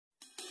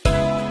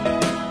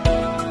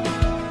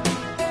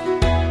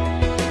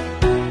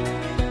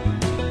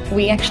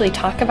We actually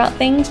talk about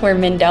things where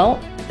men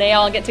don't. They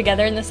all get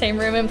together in the same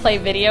room and play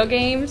video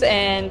games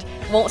and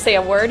won't say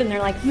a word, and they're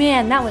like,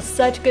 man, that was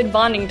such good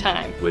bonding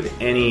time. With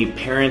any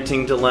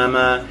parenting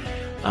dilemma,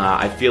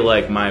 I feel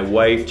like my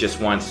wife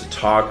just wants to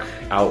talk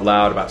out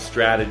loud about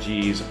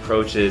strategies,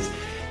 approaches,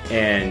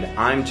 and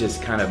I'm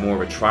just kind of more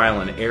of a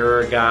trial and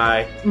error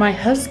guy. My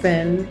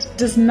husband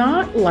does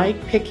not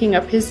like picking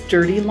up his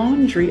dirty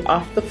laundry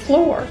off the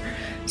floor.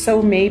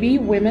 So maybe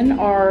women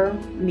are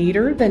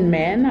neater than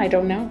men, I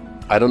don't know.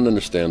 I don't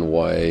understand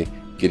why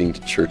getting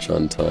to church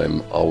on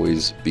time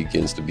always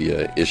begins to be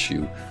an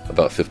issue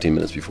about 15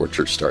 minutes before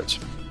church starts.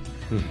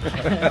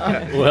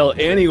 Well,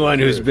 anyone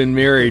who's been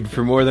married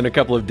for more than a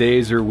couple of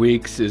days or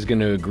weeks is going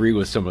to agree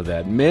with some of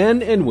that.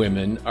 Men and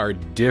women are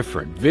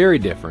different, very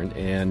different,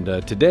 and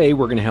today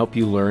we're going to help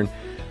you learn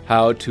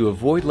how to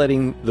avoid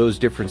letting those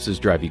differences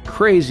drive you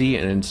crazy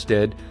and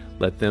instead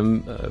let them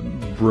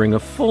bring a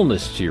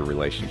fullness to your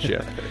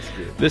relationship.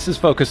 This is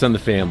Focus on the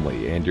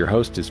Family, and your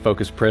host is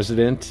Focus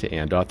President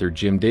and author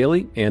Jim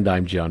Daly, and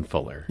I'm John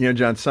Fuller. You know,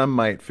 John, some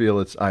might feel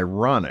it's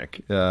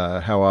ironic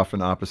how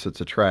often opposites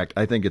attract.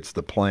 I think it's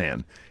the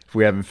plan, if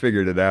we haven't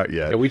figured it out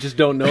yet. Yeah, we just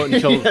don't know it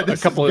until a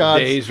couple of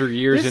days or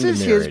years into marriage.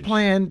 This is his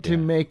plan to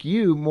make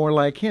you more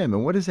like him.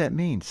 And what does that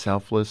mean?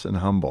 Selfless and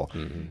humble.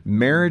 Mm-hmm.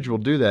 Marriage will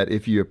do that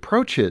if you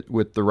approach it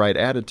with the right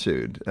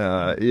attitude.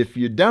 If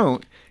you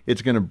don't,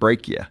 it's going to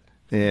break you.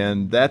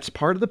 And that's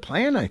part of the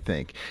plan, I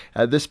think.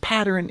 This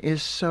pattern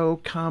is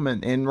so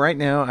common. And right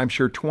now, I'm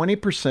sure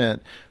 20%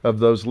 of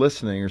those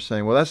listening are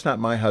saying, well, that's not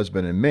my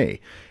husband and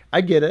me.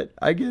 I get it.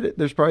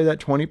 There's probably that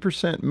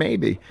 20%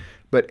 maybe.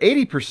 But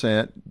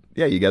 80%,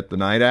 yeah, you got the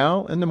night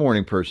owl and the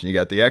morning person. You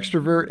got the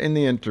extrovert and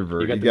the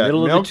introvert. You got the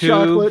middle milk of the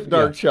tube, chocolate,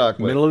 dark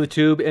chocolate. Middle of the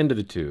tube, end of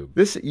the tube.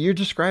 This, you're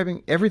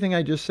describing everything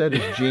I just said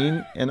is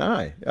Gene and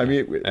I. I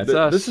mean, That's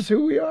us. This is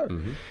who we are.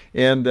 Mm-hmm.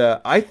 And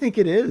I think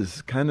it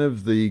is kind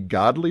of the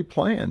godly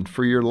plan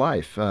for your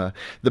life.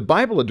 The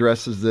Bible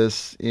addresses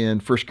this in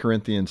 1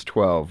 Corinthians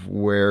 12,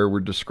 where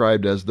we're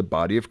described as the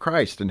body of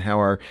Christ and how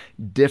our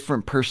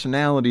different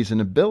personalities and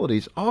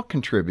abilities all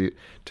contribute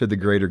to the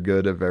greater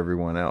good of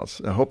everyone else.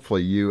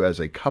 Hopefully you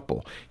as a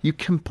couple, you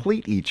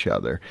complete each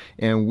other.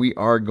 And we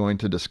are going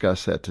to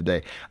discuss that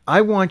today. I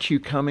want you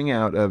coming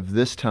out of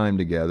this time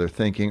together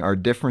thinking our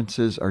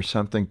differences are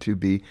something to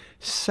be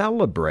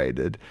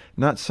celebrated,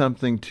 not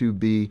something to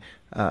be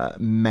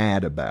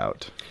mad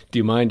about. Do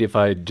you mind if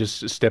I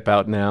just step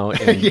out now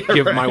and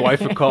give my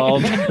wife a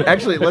call?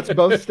 Actually, let's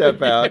both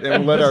step out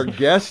and let our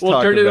guests talk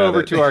about it. We'll turn it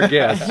over to our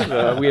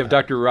guests. We have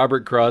Dr.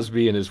 Robert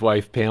Crosby and his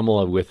wife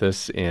Pamela with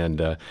us,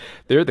 and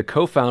they're the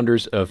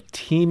co-founders of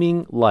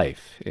Teaming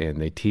Life,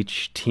 and they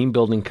teach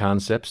team-building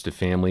concepts to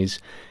families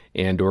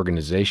and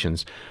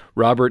organizations.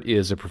 Robert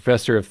is a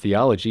professor of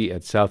theology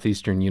at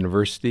Southeastern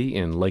University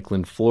in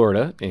Lakeland,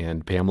 Florida,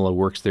 and Pamela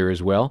works there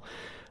as well,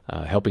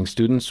 helping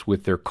students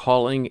with their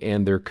calling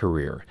and their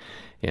career.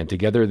 And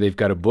together they've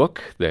got a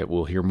book that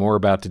we'll hear more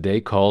about today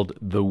called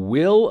The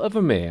Will of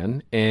a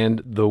Man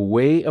and the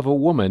Way of a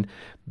Woman,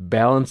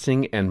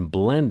 Balancing and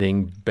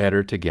Blending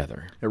Better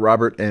Together. Hey,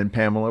 Robert and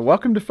Pamela,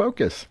 welcome to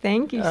Focus.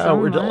 Thank you so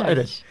much. We're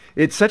delighted.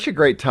 It's such a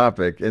great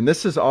topic, and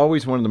this is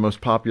always one of the most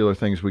popular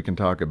things we can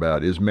talk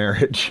about is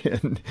marriage.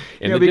 and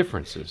the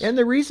differences. And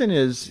the reason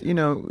is,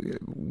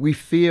 we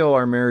feel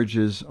our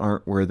marriages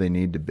aren't where they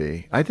need to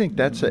be. I think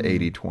that's a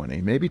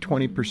 80-20. Maybe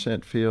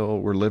 20% feel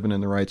we're living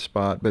in the right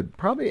spot, but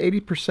probably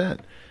 80%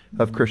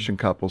 of Christian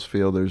couples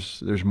feel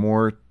there's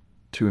more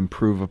to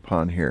improve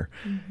upon here.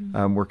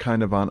 Mm-hmm. We're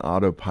kind of on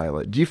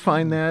autopilot. Do you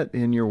find that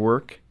in your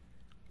work?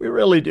 We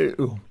really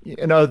do.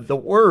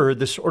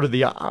 The sort of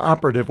the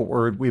operative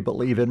word we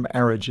believe in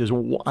marriage is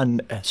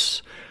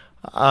oneness.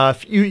 A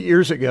few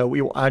years ago,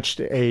 we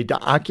watched a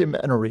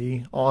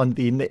documentary on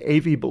the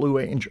Navy Blue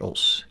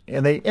Angels,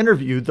 and they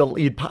interviewed the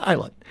lead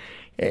pilot.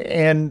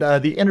 And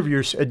the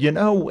interviewer said,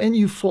 when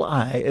you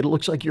fly, it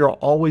looks like you're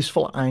always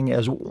flying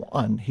as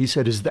one. He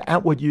said, is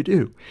that what you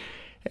do?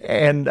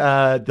 And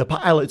the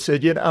pilot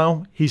said,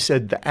 he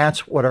said,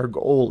 that's what our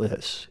goal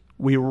is.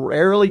 We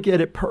rarely get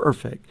it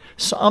perfect.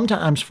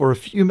 Sometimes for a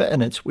few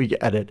minutes we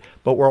get it,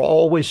 but we're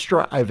always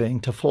striving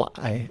to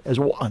fly as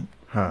one.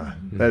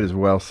 That is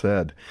well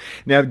said.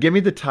 Now, give me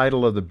the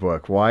title of the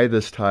book. Why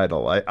this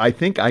title? I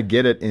think I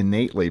get it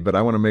innately, but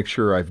I want to make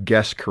sure I've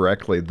guessed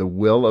correctly. The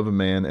Will of a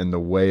Man and the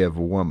Way of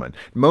a Woman.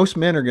 Most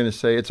men are going to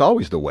say it's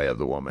always the way of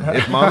the woman.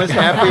 If mom is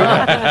happy,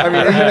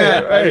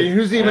 I mean,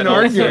 who's even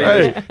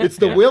arguing? It's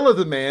the will of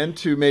the man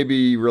to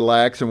maybe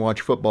relax and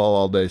watch football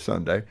all day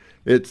Sunday.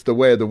 It's the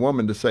way of the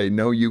woman to say,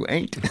 no, you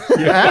ain't.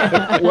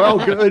 Yeah,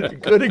 well,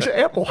 good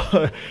example.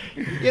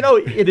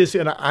 It is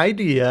an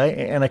idea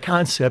and a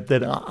concept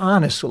that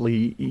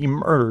honestly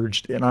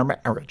emerged in our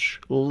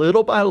marriage.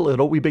 Little by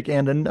little, we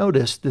began to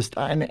notice this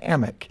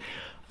dynamic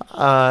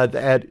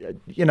that,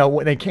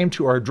 when it came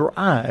to our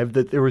drive,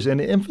 that there was an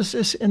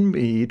emphasis in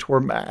me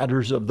toward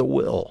matters of the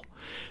will.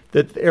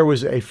 That there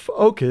was a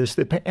focus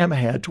that Pam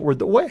had toward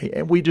the way.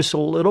 And we just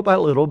little by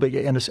little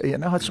began to say,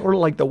 it's sort of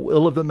like the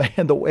will of the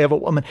man, the way of a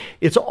woman.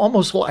 It's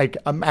almost like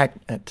a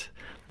magnet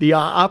The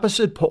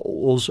opposite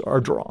poles are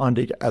drawn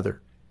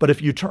together. But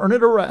if you turn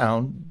it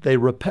around, they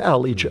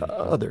repel each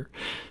other.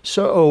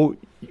 So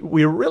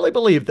we really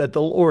believe that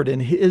the Lord in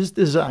his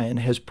design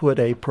has put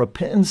a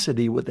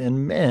propensity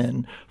within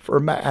men for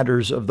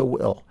matters of the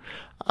will.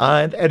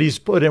 And he's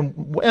put in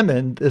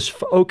women this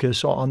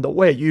focus on the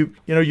way. You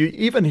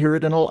even hear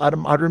it in a lot of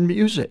modern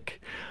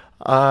music.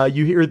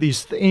 You hear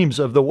these themes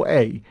of the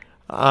way.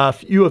 A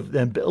few of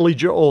them, Billy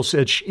Joel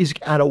said, she's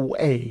got a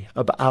way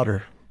about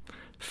her.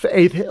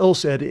 Faith Hill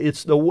said,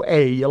 it's the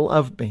way you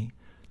love me.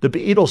 The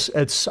Beatles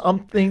said,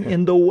 something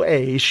in the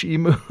way she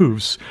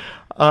moves.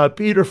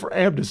 Peter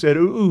Frampton said,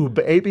 ooh,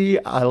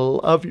 baby, I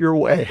love your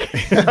way.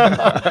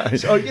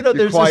 So,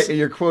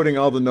 you're quoting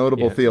all the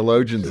notable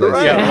theologians.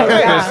 Right. Yeah, I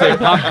was going to say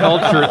pop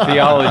culture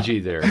theology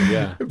there.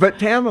 Yeah. But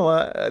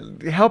Pamela,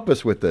 help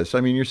us with this.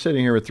 I mean, you're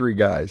sitting here with three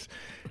guys.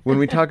 When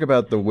we talk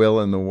about the will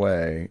and the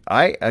way,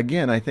 I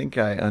think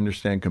I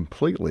understand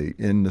completely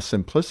in the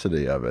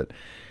simplicity of it.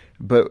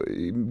 But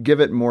give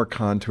it more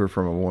contour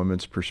from a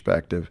woman's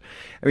perspective.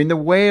 I mean, the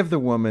way of the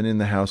woman in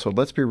the household,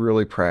 let's be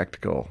really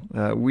practical.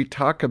 We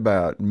talk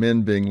about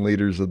men being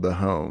leaders of the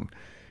home,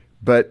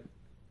 but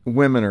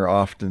women are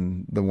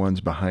often the ones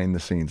behind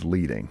the scenes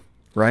leading,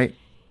 right?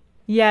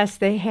 Yes,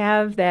 they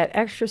have that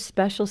extra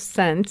special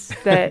sense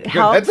that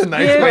helps That's a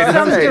nice way give to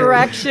some say it.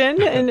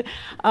 direction. And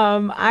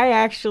I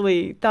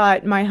actually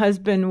thought my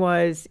husband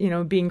was,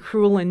 being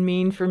cruel and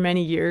mean for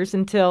many years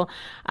until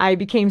I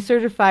became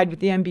certified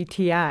with the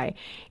MBTI.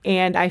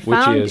 And I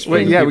found... Which is...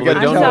 Wait, yeah, we got to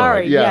I'm know.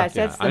 sorry. Yeah. Yes,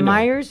 that's I the know.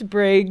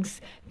 Myers-Briggs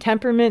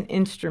temperament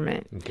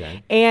instrument.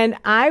 Okay. And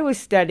I was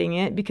studying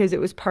it because it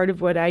was part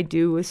of what I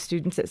do with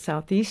students at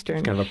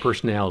Southeastern. Kind of a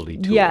personality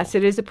tool. Yes,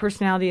 it is a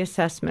personality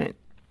assessment.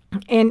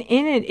 And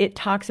in it, it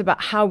talks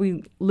about how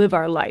we live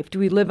our life. Do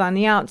we live on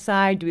the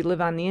outside? Do we live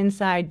on the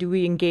inside? Do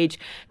we engage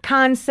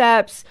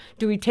concepts?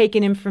 Do we take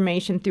in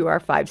information through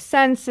our five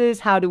senses?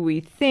 How do we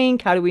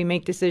think? How do we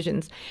make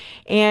decisions?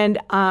 And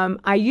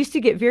I used to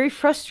get very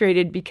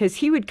frustrated because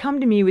he would come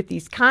to me with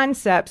these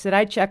concepts that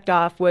I checked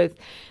off with,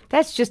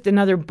 that's just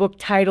another book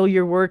title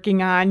you're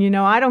working on.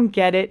 I don't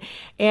get it.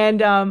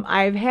 And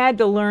I've had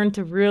to learn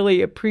to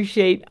really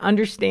appreciate,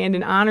 understand,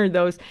 and honor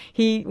those.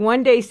 He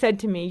one day said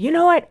to me, you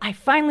know what? I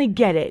finally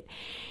get it.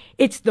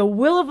 It's the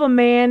will of a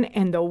man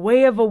and the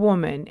way of a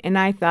woman. And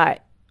I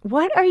thought,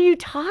 what are you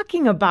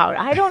talking about?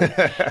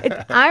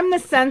 I'm the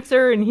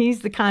sensor and he's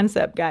the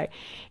concept guy.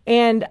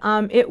 And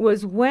it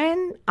was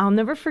when, I'll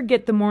never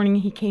forget the morning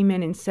he came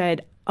in and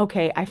said,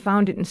 okay, I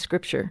found it in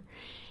Scripture.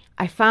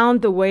 I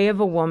found the way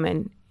of a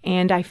woman.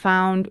 And I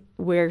found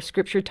where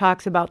Scripture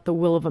talks about the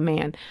will of a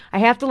man. I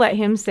have to let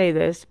him say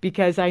this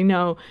because I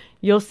know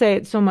you'll say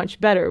it so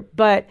much better.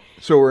 But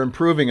So we're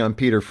improving on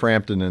Peter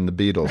Frampton and the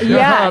Beatles.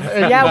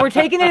 yeah, we're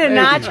taking it a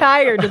notch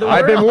higher to the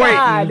I've Word been of waiting,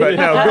 God. but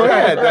no, go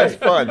ahead. That's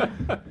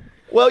fun.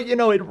 Well,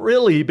 it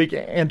really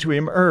began to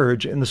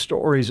emerge in the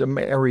stories of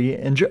Mary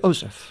and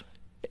Joseph.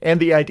 And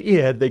the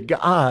idea that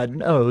God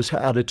knows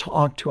how to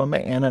talk to a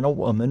man and a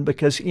woman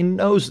because he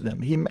knows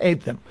them. He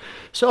made them.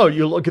 So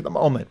you look at the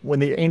moment when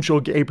the angel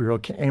Gabriel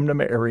came to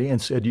Mary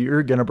and said,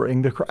 you're going to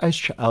bring the Christ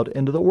child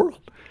into the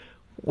world.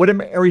 What did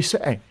Mary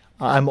say?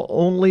 I'm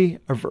only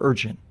a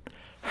virgin.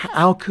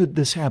 How could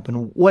this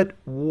happen? What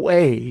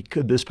way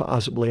could this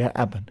possibly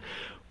happen?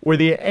 Where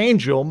the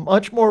angel,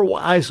 much more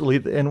wisely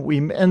than we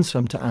men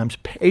sometimes,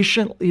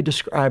 patiently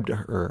described to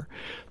her,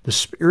 the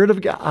Spirit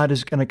of God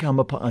is going to come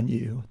upon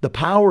you. The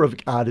power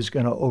of God is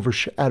going to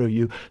overshadow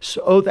you,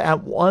 so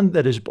that one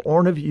that is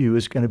born of you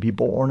is going to be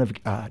born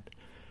of God.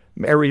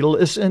 Mary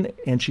listened,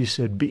 and she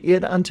said, be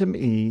it unto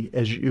me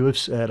as you have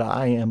said,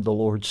 I am the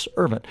Lord's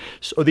servant.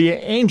 So the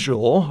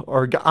angel,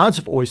 or God's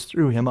voice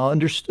through him,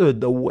 understood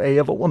the way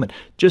of a woman,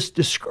 just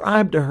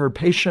described to her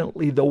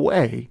patiently the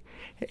way,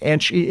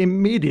 and she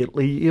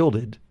immediately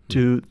yielded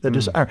to the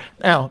desire.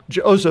 Now,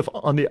 Joseph,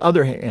 on the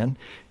other hand,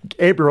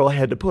 Gabriel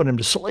had to put him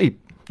to sleep.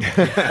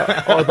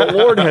 Or the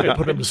Lord had to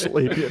put him to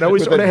sleep. He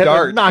sort of had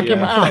to knock him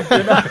out.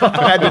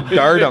 Had to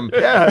dart him.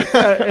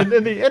 And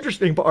then the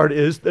interesting part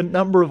is the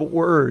number of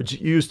words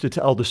used to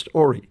tell the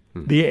story.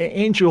 The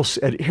angel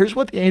said, here's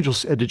what the angel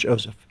said to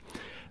Joseph.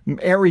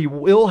 Mary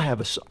will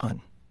have a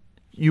son.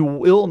 You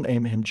will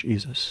name him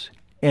Jesus,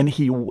 and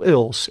he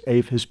will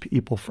save his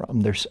people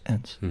from their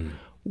sins.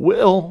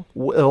 Will.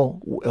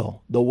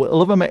 The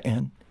will of a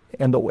man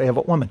and the way of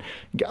a woman.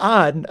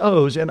 God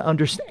knows and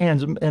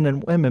understands men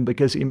and women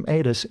because he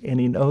made us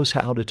and he knows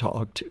how to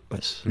talk to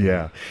us.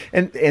 Yeah.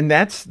 And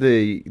that's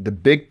the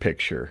big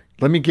picture.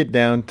 Let me get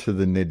down to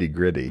the nitty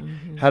gritty.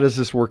 How does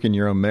this work in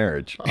your own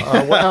marriage?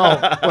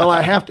 Well,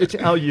 I have to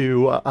tell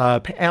you,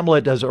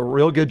 Pamela does a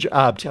real good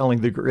job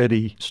telling the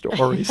gritty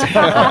stories.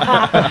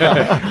 Well,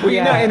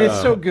 and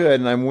it's so good,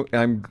 and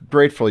I'm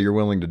grateful you're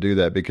willing to do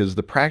that because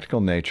the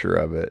practical nature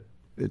of it,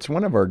 it's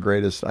one of our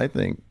greatest, I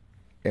think,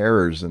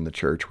 errors in the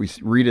church. We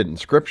read it in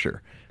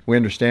Scripture. We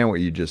understand what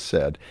you just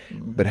said,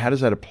 but how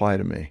does that apply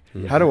to me?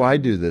 How do I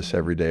do this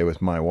every day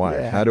with my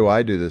wife? How do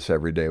I do this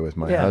every day with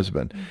my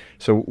husband?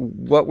 So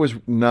what was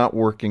not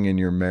working in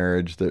your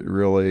marriage that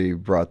really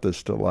brought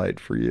this to light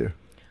for you?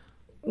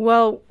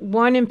 Well,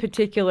 one in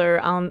particular,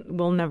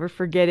 we'll never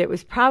forget. It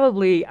was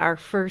probably our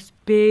first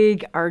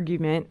big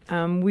argument.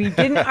 We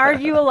didn't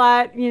argue a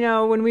lot,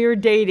 when we were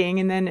dating.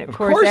 And then, of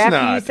course, after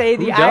not. you say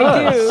the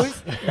I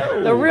do's,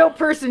 the real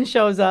person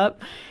shows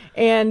up.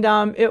 And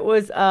it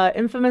was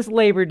infamous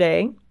Labor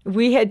Day.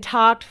 We had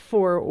talked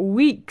for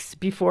weeks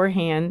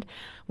beforehand.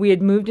 We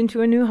had moved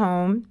into a new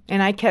home,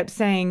 and I kept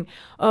saying,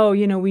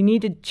 we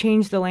need to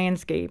change the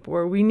landscape,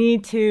 or we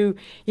need to,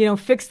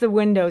 fix the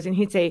windows. And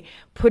he'd say,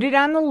 put it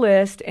on the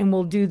list, and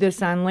we'll do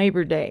this on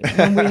Labor Day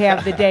when we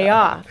have the day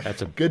off.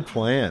 That's a good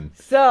plan.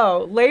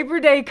 So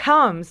Labor Day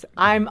comes.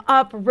 I'm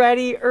up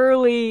ready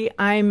early.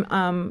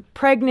 I'm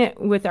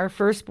pregnant with our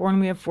firstborn.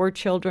 We have 4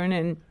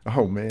 children.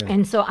 Oh, man.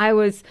 And so I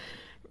was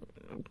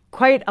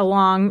quite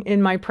along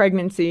in my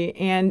pregnancy,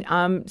 and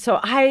so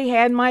I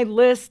had my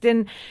list,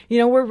 and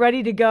we're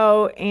ready to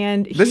go.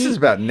 And this is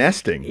about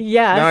nesting.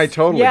 Yes, now I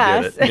totally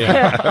get it.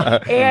 Yeah.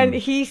 And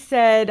he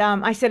said,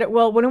 I said,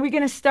 well, when are we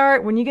going to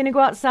start? When are you going to go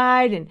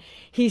outside? And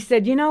he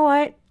said, you know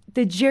what?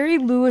 The Jerry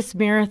Lewis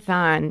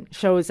Marathon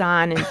shows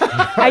on, and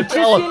I just,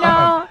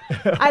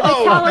 the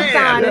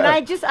telethon, and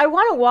I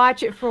want to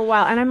watch it for a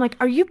while. And I'm like,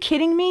 are you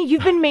kidding me?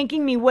 You've been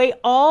making me wait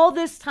all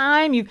this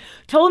time. You've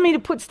told me to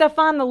put stuff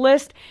on the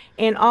list.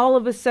 And all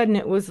of a sudden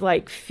it was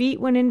like feet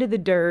went into the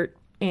dirt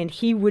and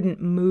he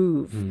wouldn't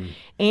move.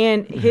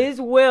 And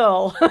his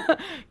will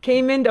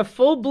came into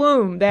full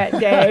bloom that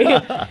day.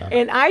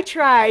 And I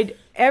tried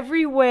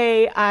every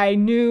way I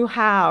knew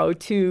how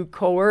to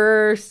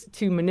coerce,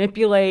 to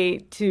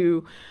manipulate,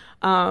 to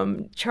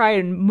try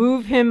and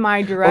move him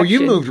my direction. Oh,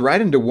 you moved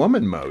right into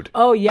woman mode.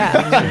 Oh, yes.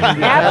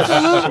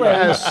 Absolutely.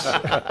 Yes.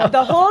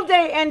 The whole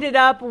day ended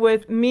up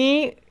with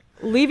me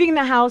leaving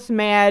the house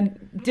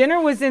mad. Dinner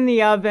was in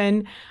the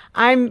oven.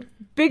 I'm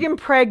big and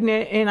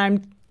pregnant, and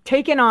I'm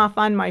taking off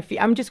on my feet.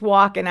 I'm just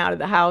walking out of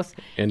the house.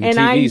 And the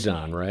TV's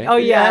on, right? Oh,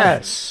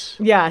 yes.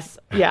 Yes,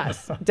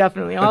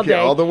 definitely, all day.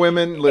 All the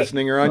women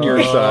listening are on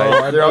your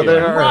side. They're all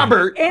there.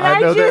 Robert. And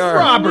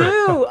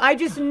I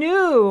just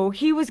knew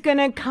he was going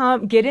to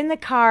come, get in the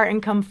car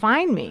and come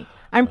find me.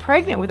 I'm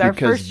pregnant with our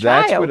first child,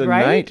 right? Because that's what a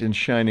knight in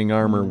shining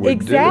armor would do.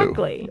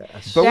 Exactly.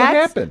 Yes. But what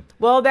happened?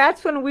 Well,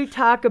 that's when we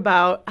talk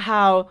about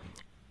how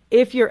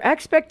if your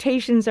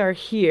expectations are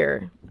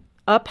here,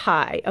 up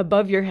high,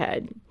 above your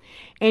head,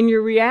 and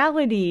your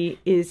reality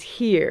is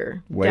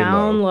here,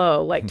 down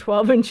low, like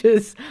 12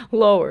 inches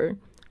lower,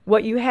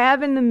 what you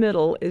have in the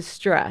middle is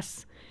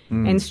stress.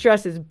 And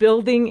stress is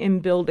building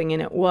and building,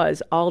 and it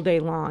was all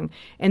day long.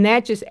 And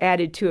that just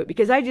added to it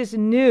because I just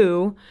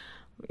knew,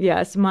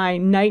 yes, my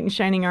knight in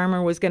shining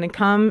armor was going to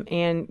come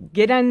and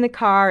get in the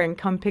car and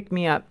come pick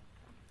me up.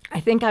 I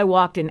think I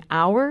walked an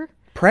hour.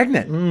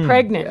 Pregnant.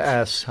 Pregnant.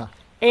 Yes.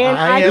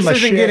 And this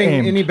isn't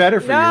getting any better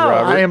for you,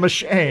 Robert. I am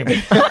ashamed.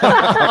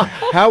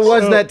 How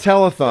was that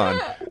telethon?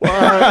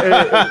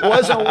 Well, it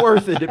wasn't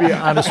worth it, to be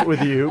honest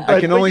with you. But, I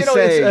can only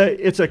say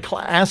it's a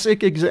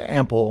classic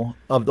example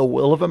of the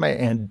will of a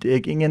man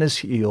digging in his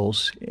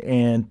heels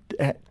and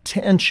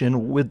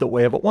tension with the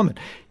way of a woman.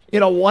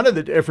 One of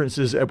the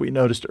differences that we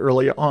noticed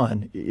early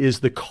on is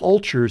the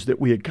cultures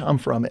that we had come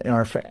from in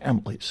our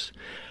families.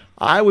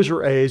 I was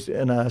raised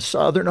in a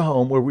Southern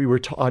home where we were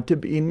taught to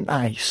be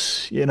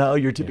nice.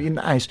 You're to be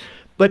nice.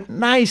 But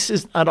nice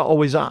is not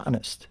always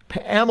honest.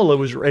 Pamela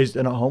was raised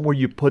in a home where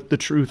you put the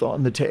truth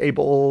on the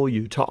table,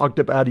 you talked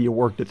about it, you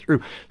worked it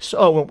through.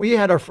 So when we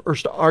had our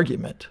first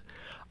argument,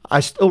 I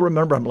still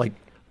remember, I'm like,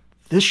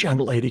 this young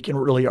lady can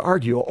really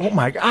argue. Oh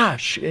my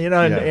gosh,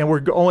 and we're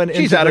going.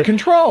 She's out of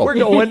control. We're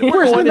going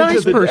into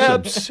nice the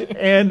person? depths.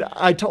 And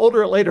I told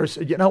her later, I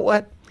said, you know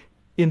what?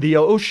 In the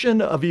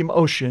ocean of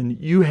emotion,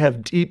 you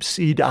have deep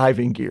sea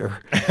diving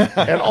gear,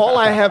 and all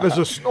I have is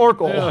a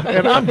snorkel,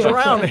 and I'm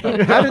drowning.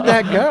 How did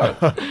that go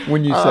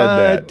when you said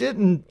that? It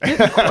didn't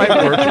quite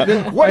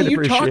work. What are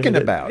you talking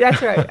about?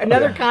 That's right.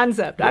 Another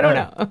concept. I don't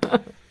know.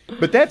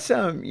 But that's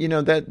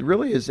that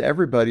really is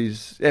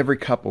every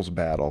couple's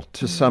battle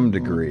to some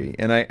degree,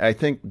 and I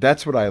think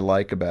that's what I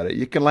like about it.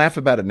 You can laugh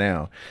about it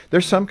now.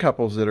 There's some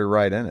couples that are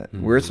right in it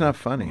where it's not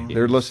funny.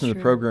 They're listening to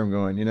the program,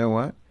 going, you know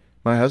what?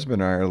 My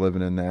husband and I are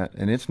living in that,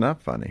 and it's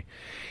not funny.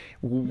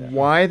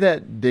 Why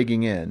that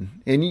digging in?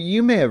 And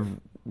you may have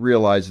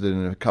realized it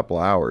in a couple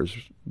hours,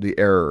 the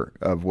error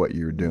of what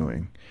you're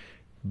doing.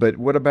 But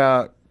what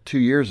about 2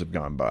 years have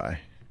gone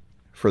by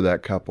for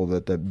that couple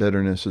that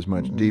bitterness is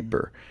much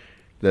deeper,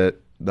 that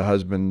the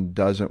husband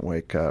doesn't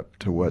wake up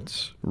to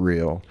what's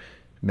real.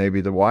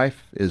 Maybe the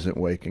wife isn't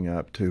waking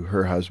up to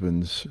her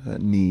husband's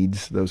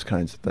needs, those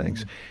kinds of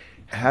things.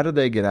 How do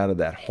they get out of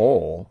that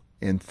hole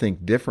and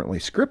think differently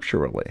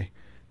scripturally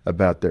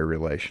about their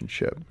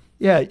relationship?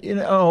 Yeah,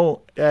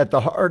 at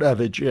the heart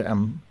of it,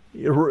 Jim,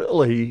 it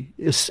really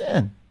is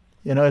sin.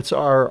 It's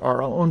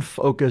our own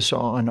focus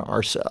on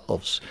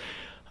ourselves.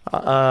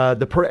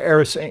 The prayer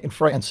of St.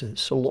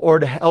 Francis, so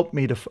Lord, help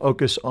me to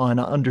focus on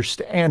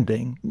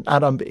understanding,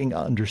 not on being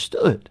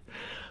understood.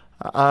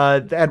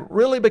 That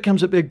really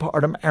becomes a big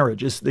part of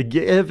marriage. It's the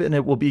give, and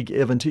it will be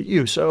given to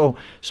you. So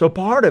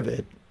part of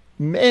it,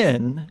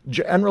 Men,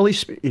 generally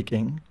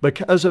speaking,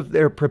 because of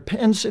their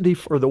propensity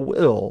for the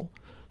will,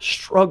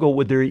 struggle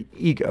with their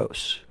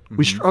egos.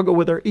 We struggle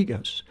with our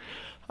egos.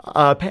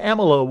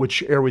 Pamela would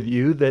share with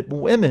you that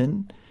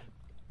women,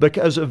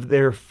 because of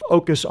their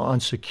focus on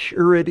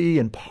security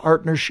and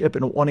partnership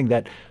and wanting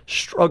that,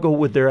 struggle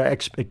with their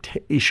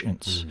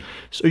expectations.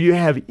 So you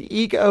have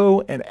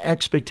ego and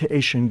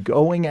expectation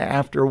going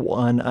after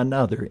one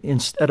another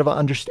instead of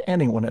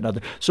understanding one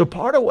another. So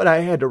part of what I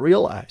had to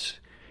realize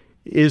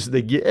is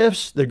the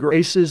gifts, the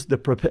graces, the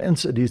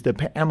propensities that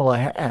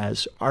Pamela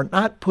has are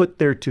not put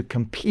there to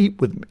compete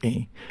with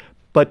me,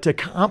 but to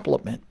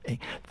complement me.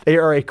 They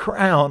are a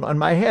crown on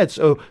my head.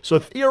 So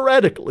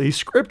theoretically,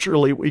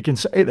 scripturally, we can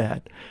say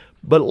that.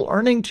 But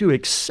learning to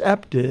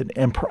accept it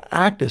and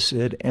practice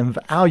it and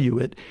value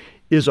it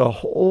is a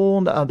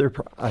whole other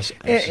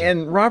process.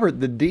 And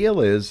Robert, the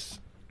deal is,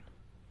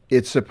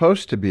 it's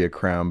supposed to be a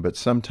crown, but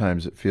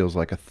sometimes it feels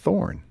like a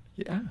thorn.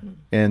 Yeah.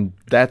 And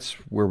that's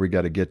where we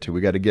got to get to.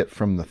 We got to get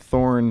from the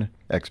thorn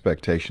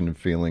expectation and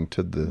feeling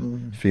to the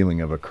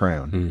feeling of a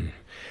crown.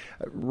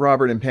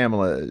 Robert and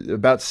Pamela,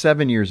 about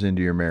 7 years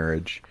into your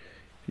marriage,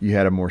 you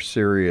had a more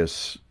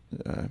serious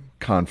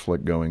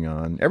conflict going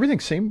on.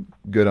 Everything seemed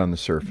good on the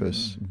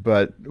surface,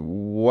 but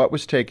what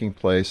was taking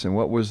place, and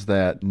what was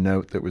that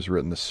note that was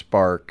written, the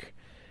spark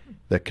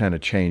that kind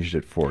of changed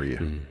it for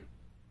you?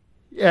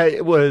 Yeah,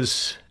 it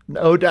was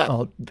no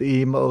doubt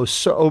the most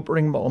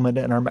sobering moment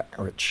in our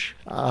marriage.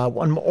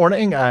 One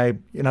morning, I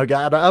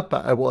got up.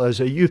 I was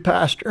a youth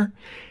pastor,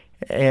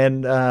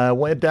 and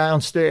went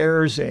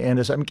downstairs. And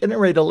as I'm getting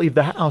ready to leave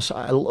the house,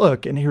 I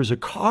look, and here's a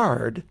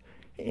card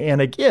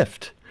and a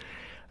gift.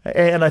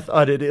 And I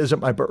thought, it isn't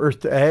my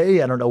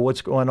birthday. I don't know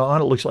what's going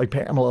on. It looks like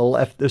Pamela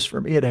left this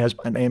for me. It has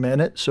my name in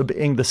it. So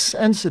being the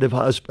sensitive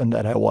husband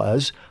that I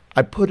was,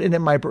 I put it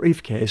in my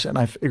briefcase, and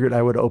I figured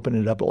I would open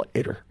it up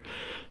later.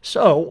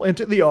 So went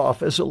to the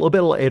office a little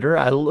bit later.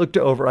 I looked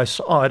over. I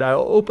saw it. I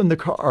opened the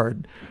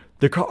card.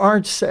 The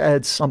card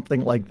said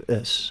something like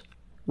this: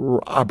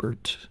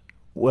 Robert.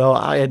 Well,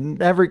 I had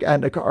never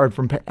gotten a card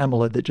from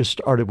Pamela that just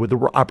started with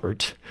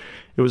Robert.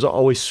 It was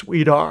always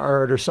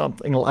sweetheart or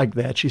something like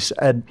that. She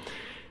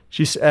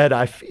said,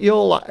 I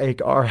feel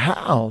like our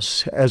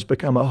house has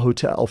become a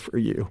hotel for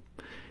you.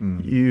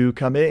 You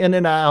come in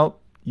and out.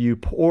 You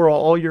pour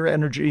all your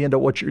energy into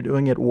what you're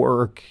doing at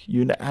work.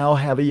 You now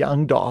have a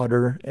young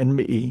daughter and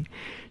me.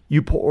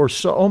 You pour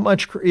so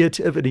much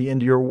creativity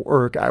into your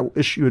work. I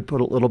wish you would put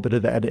a little bit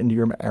of that into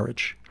your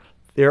marriage.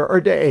 There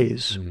are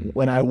days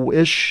when I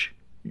wish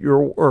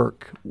your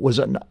work was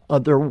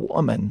another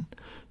woman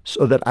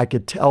so that I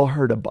could tell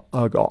her to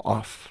bug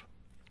off.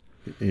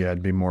 Yeah,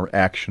 it'd be more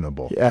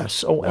actionable. Yeah,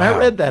 so when I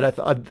read that, I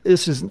thought,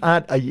 this is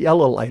not a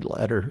yellow light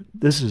letter.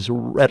 This is a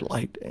red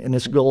light, and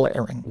it's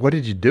glaring. What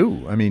did you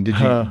do? I mean, did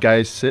you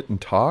guys sit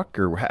and talk,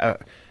 or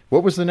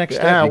what was the next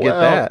step to get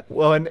that?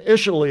 Well,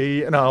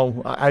 initially,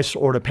 I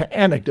sort of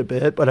panicked a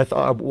bit, but I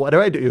thought, what do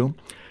I do?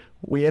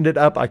 We ended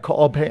up, I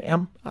called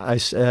Pam. I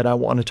said, I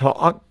want to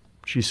talk.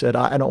 She said,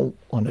 I don't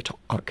want to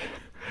talk.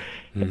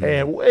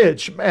 And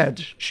which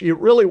meant she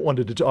really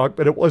wanted to talk,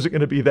 but it wasn't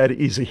going to be that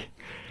easy.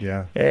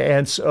 Yeah.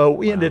 And so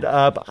we ended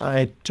up,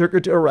 I took her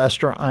to a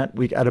restaurant.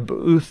 We got a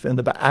booth in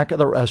the back of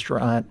the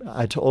restaurant.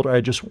 I told her,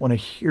 I just want to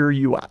hear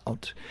you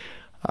out.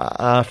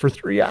 For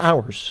 3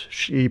 hours,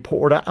 she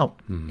poured out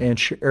and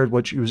shared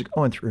what she was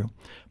going through.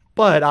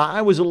 But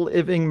I was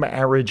living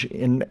marriage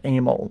in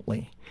name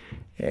only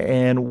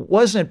and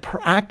wasn't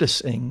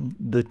practicing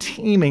the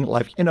teaming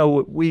life.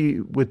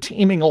 With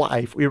teaming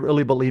life, we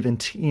really believe in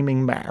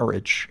teaming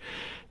marriage.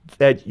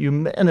 That you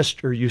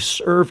minister, you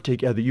serve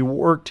together, you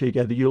work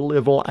together, you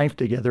live life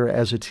together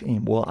as a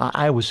team. Well,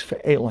 I was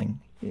failing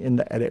in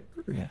that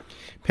area.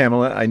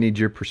 Pamela, I need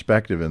your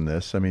perspective in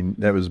this. I mean,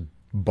 that was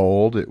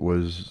bold. It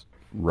was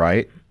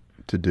right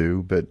to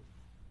do. But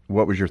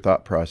what was your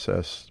thought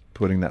process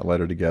putting that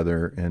letter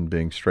together and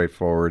being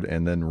straightforward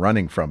and then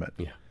running from it?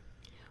 Yeah.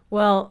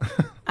 Well,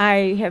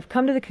 I have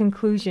come to the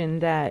conclusion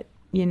that,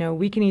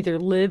 we can either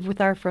live with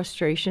our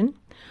frustration,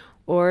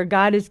 or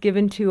God has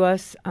given to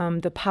us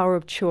the power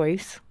of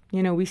choice.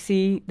 We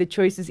see the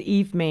choices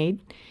Eve made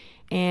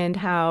and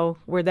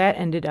where that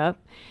ended up.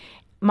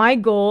 My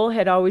goal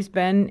had always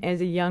been,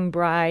 as a young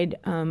bride,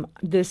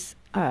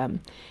 I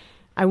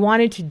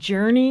wanted to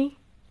journey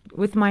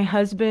with my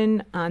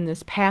husband on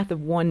this path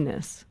of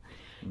oneness.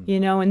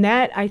 And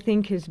that, I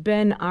think, has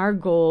been our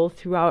goal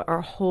throughout our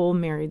whole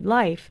married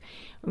life.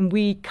 And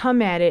we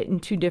come at it in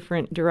two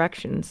different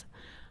directions.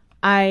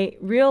 I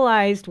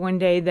realized one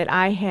day that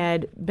I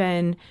had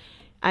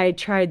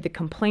tried the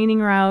complaining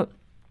route.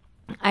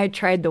 I had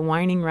tried the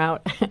whining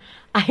route.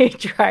 I had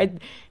tried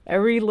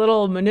every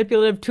little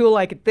manipulative tool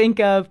I could think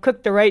of,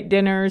 cooked the right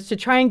dinners to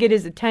try and get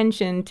his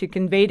attention, to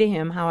convey to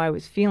him how I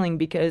was feeling,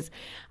 because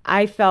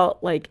I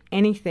felt like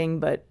anything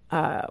but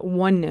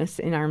oneness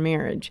in our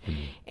marriage.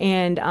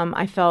 And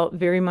I felt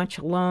very much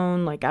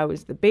alone, like I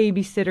was the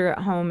babysitter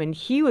at home, and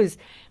he was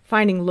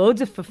finding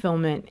loads of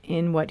fulfillment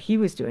in what he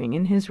was doing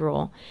in his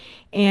role.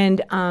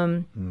 And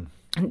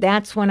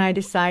that's when I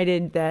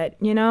decided that,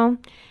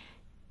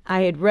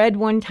 I had read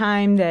one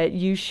time that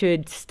you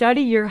should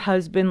study your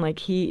husband like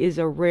he is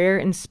the rare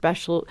and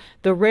special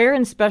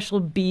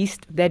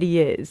beast that he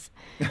is.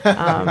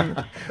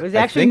 It was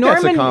actually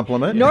that's a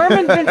compliment.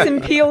 Norman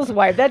Vincent Peale's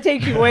wife. That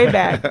takes you way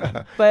back.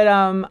 But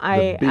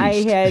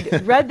I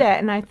had read that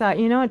and I thought,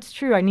 it's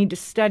true. I need to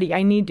study.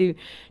 I need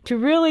to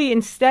really,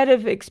 instead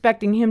of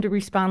expecting him to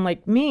respond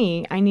like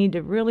me, I need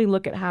to really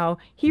look at how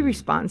he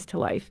responds to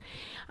life.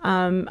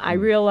 I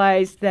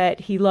realized that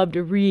he loved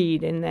to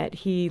read and that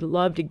he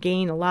loved to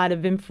gain a lot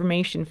of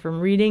information from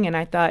reading. And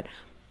I thought,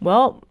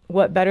 well,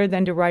 what better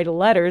than to write a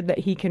letter that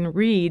he can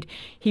read?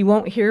 He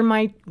won't hear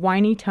my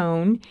whiny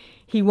tone.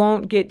 He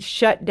won't get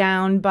shut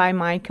down by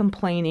my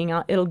complaining.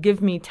 It'll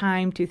give me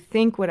time to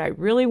think what I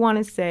really want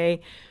to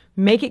say,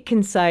 make it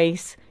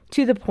concise,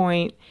 to the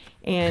point.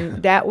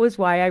 And that was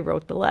why I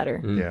wrote the letter,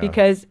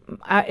 because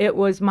it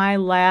was my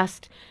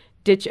last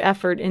ditch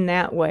effort in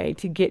that way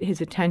to get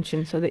his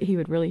attention so that he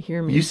would really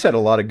hear me. You said a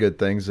lot of good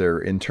things there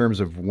in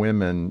terms of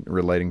women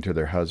relating to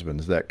their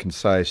husbands, that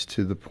concise,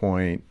 to the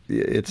point.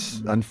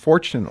 It's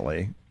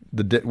unfortunately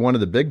one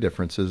of the big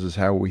differences is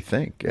how we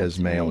think as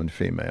male and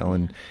female.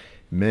 And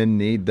men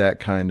need that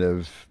kind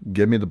of,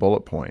 give me the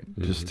bullet point.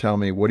 Just tell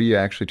me, what are you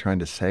actually trying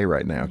to say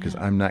right now? Because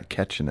I'm not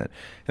catching it.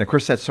 And of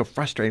course, that's so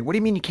frustrating. What do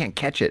you mean you can't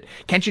catch it?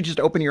 Can't you just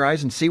open your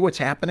eyes and see what's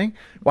happening?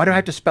 Why do I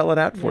have to spell it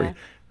out for you?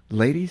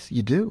 Ladies,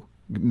 you do.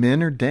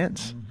 Men are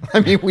dense.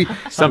 I mean,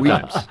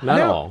 sometimes, not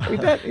all.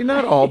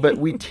 Not all, but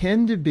we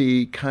tend to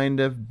be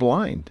kind of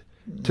blind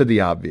to the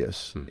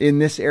obvious in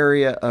this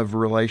area of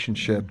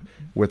relationship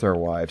with our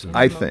wives,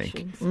 I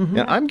think. And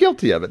I'm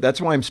guilty of it. That's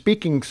why I'm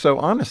speaking so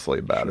honestly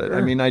about it.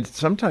 I mean,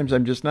 sometimes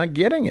I'm just not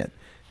getting it.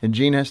 And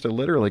Jean has to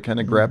literally kind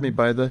of grab me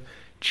by the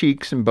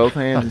cheeks in both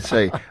hands and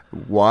say,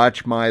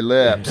 watch my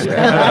lips.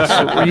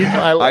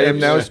 I am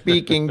now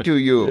speaking to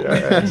you.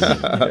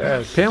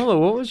 Yes. Pamela,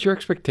 what was your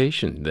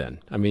expectation then?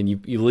 I mean,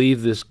 you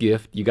leave this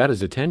gift, you got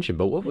his attention,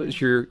 but what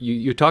was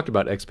you talked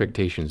about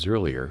expectations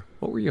earlier.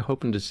 What were you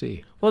hoping to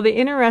see? Well, the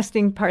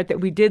interesting part that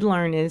we did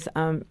learn is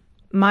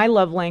my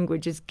love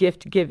language is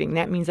gift giving.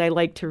 That means I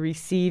like to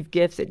receive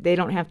gifts. They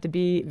don't have to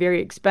be very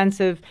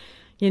expensive.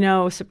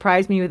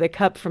 Surprise me with a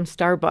cup from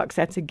Starbucks.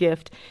 That's a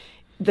gift.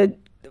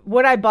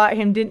 What I bought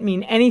him didn't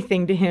mean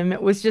anything to him.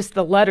 It was just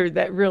the letter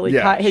that really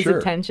caught his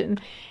attention.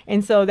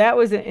 And so that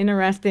was an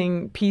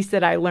interesting piece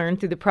that I learned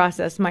through the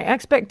process. My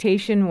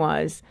expectation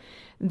was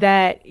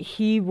that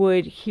he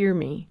would hear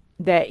me,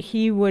 that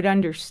he would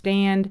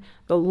understand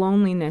the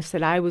loneliness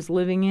that I was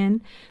living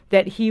in,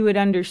 that he would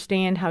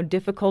understand how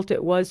difficult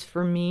it was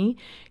for me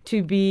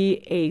to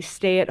be a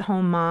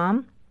stay-at-home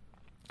mom,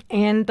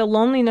 and the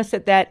loneliness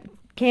that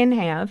can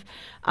have,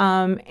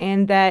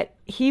 and that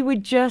he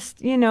would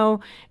just,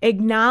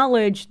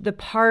 acknowledge the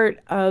part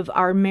of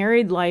our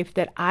married life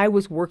that I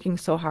was working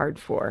so hard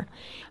for.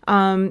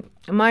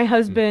 My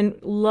husband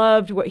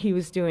loved what he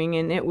was doing,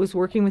 and it was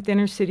working with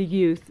inner city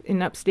youth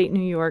in upstate New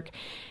York.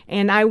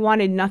 And I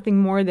wanted nothing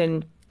more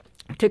than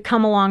to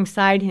come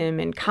alongside him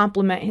and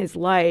complement his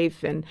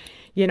life. And,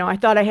 I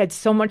thought I had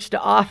so much to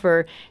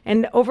offer.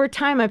 And over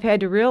time, I've had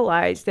to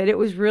realize that it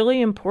was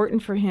really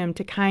important for him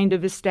to kind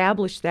of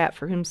establish that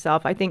for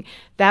himself. I think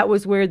that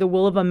was where the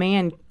will of a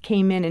man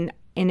came in,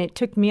 and it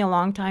took me a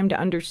long time to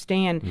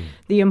understand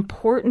the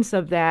importance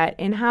of that,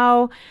 and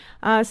how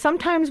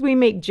sometimes we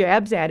make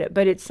jabs at it,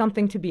 but it's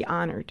something to be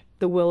honored,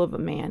 the will of a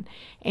man.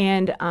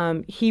 And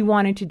he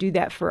wanted to do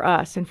that for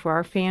us and for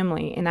our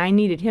family, and I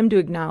needed him to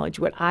acknowledge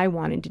what I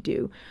wanted to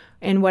do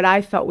and what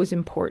I felt was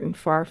important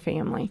for our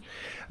family.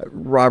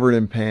 Robert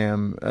and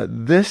Pam,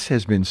 this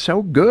has been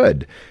so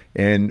good,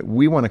 and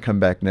we want to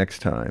come back next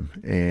time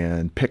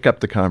and pick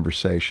up the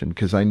conversation,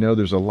 because I know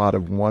there's a lot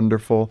of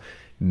wonderful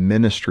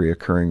ministry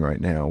occurring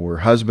right now where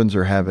husbands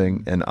are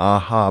having an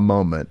aha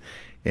moment,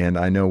 and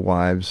I know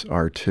wives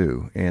are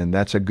too, and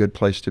that's a good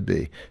place to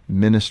be.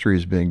 Ministry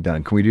is being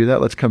done. Can we do that?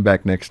 Let's come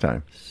back next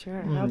time.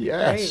 Sure.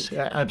 Yes,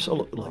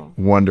 absolutely.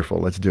 Wonderful.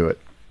 Let's do it.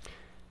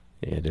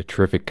 And a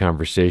terrific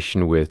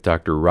conversation with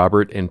Dr.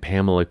 Robert and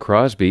Pamela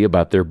Crosby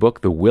about their book,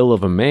 The Will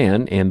of a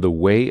Man and the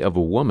Way of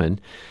a Woman.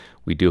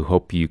 We do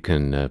hope you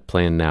can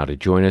plan now to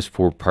join us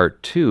for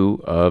part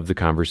 2 of the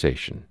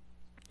conversation.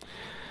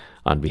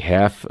 On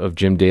behalf of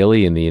Jim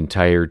Daly and the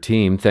entire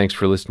team, thanks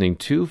for listening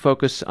to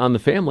Focus on the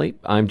Family.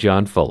 I'm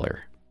John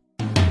Fuller.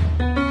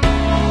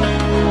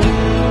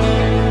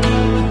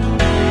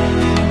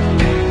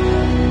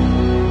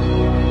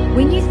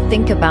 When you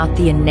think about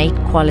the innate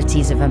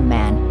qualities of a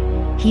man,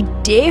 he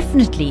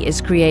definitely is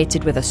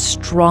created with a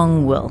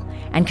strong will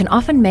and can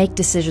often make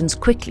decisions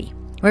quickly,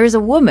 whereas a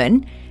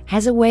woman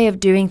has a way of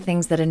doing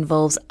things that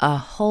involves a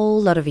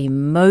whole lot of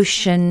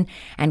emotion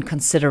and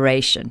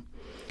consideration.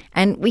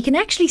 And we can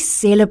actually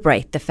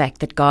celebrate the fact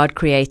that God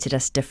created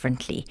us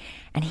differently,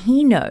 and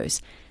He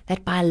knows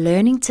that by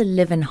learning to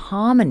live in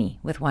harmony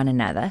with one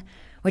another,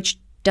 which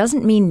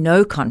doesn't mean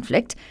no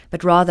conflict,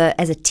 but rather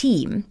as a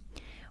team,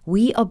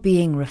 we are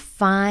being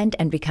refined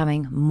and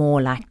becoming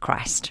more like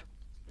Christ.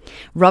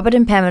 Robert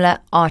and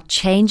Pamela are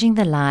changing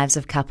the lives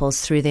of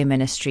couples through their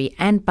ministry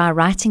and by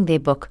writing their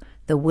book,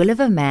 The Will of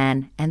a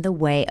Man and the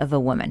Way of a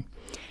Woman.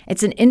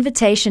 It's an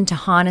invitation to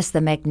harness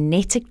the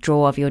magnetic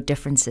draw of your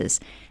differences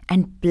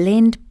and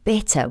blend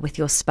better with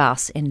your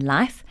spouse in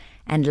life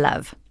and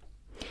love.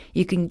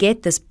 You can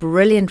get this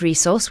brilliant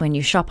resource when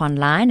you shop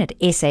online at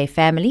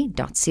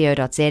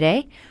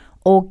safamily.co.za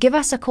or give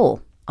us a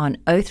call on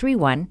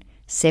 031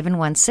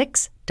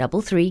 716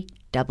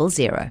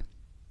 3300.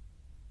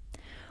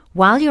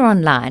 While you're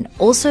online,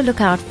 also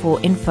look out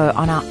for info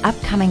on our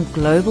upcoming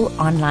global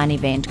online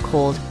event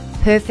called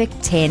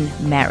Perfect 10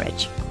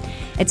 Marriage.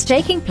 It's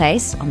taking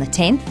place on the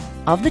 10th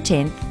of the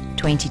 10th,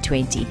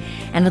 2020,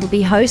 and it'll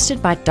be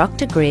hosted by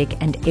Dr. Greg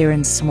and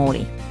Erin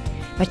Smalley.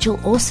 But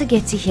you'll also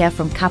get to hear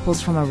from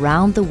couples from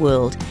around the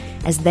world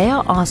as they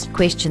are asked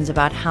questions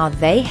about how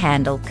they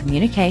handle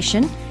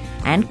communication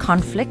and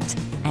conflict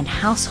and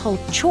household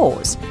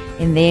chores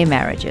in their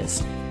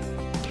marriages.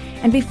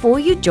 And before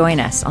you join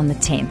us on the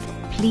 10th,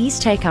 please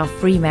take our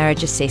free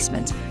marriage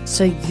assessment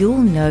so you'll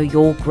know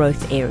your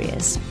growth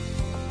areas.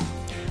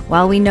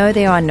 While we know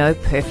there are no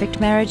perfect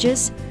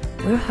marriages,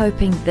 we're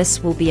hoping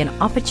this will be an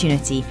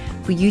opportunity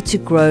for you to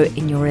grow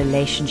in your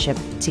relationship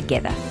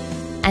together.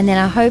 And then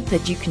I hope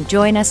that you can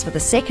join us for the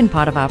second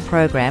part of our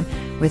program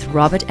with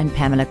Robert and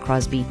Pamela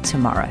Crosby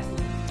tomorrow.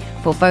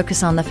 For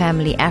Focus on the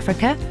Family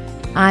Africa,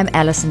 I'm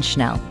Alison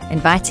Schnell,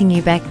 inviting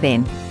you back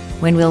then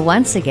when we'll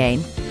once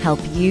again help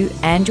you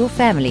and your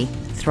family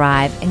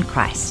thrive in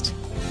Christ.